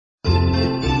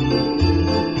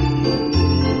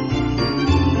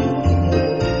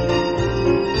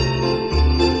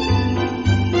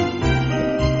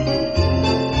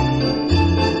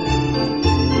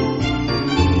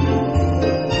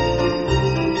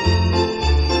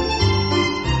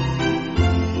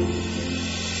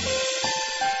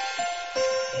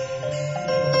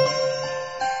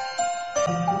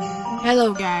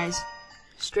Hello guys,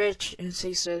 Stretch and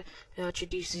Cesar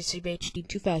introducing CBHD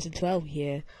 2012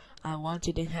 here. I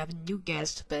wanted to have a new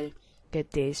guest, but get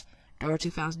this, Door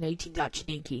 2018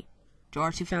 Chidinky.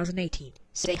 Door 2018,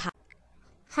 say hi.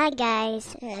 Hi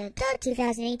guys, Door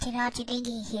 2018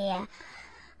 Archidinky here.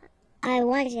 I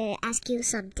wanted to ask you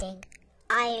something.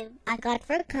 I got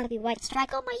first copyright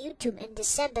strike on my YouTube in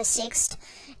December 6th,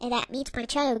 and that means my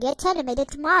channel gets terminated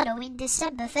tomorrow in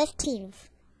December 15th.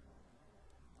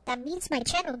 That means my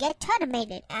channel gets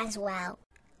terminated as well.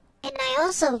 And I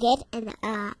also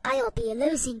I'll be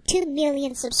losing 2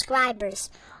 million subscribers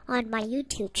on my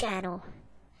YouTube channel.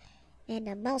 And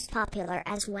the most popular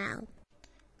as well.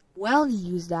 Well,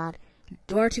 you use that.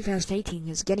 Door 2018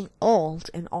 is getting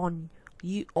old and on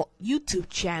YouTube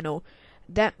channel.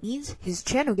 That means his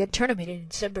channel get terminated in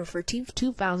December 13th,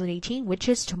 2018, which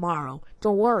is tomorrow.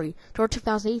 Don't worry, Door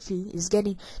 2018 is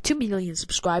getting 2 million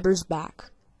subscribers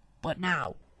back. But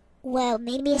now. Well,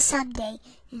 maybe someday.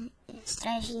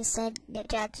 As you said, the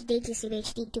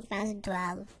CBHD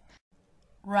 2012.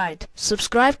 Right.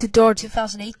 Subscribe to Door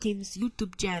 2018's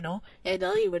YouTube channel and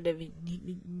I'll even have a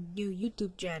new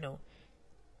YouTube channel.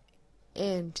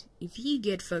 And if he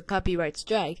gets a copyright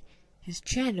strike, his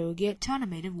channel will get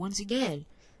terminated once again.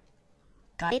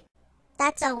 Got it?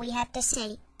 That's all we have to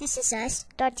say. This is us,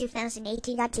 Door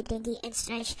 2018, Chidinky, and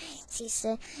Stretch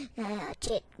Cesar,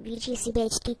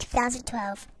 CBHD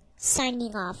 2012.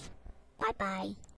 Signing off. Bye-bye.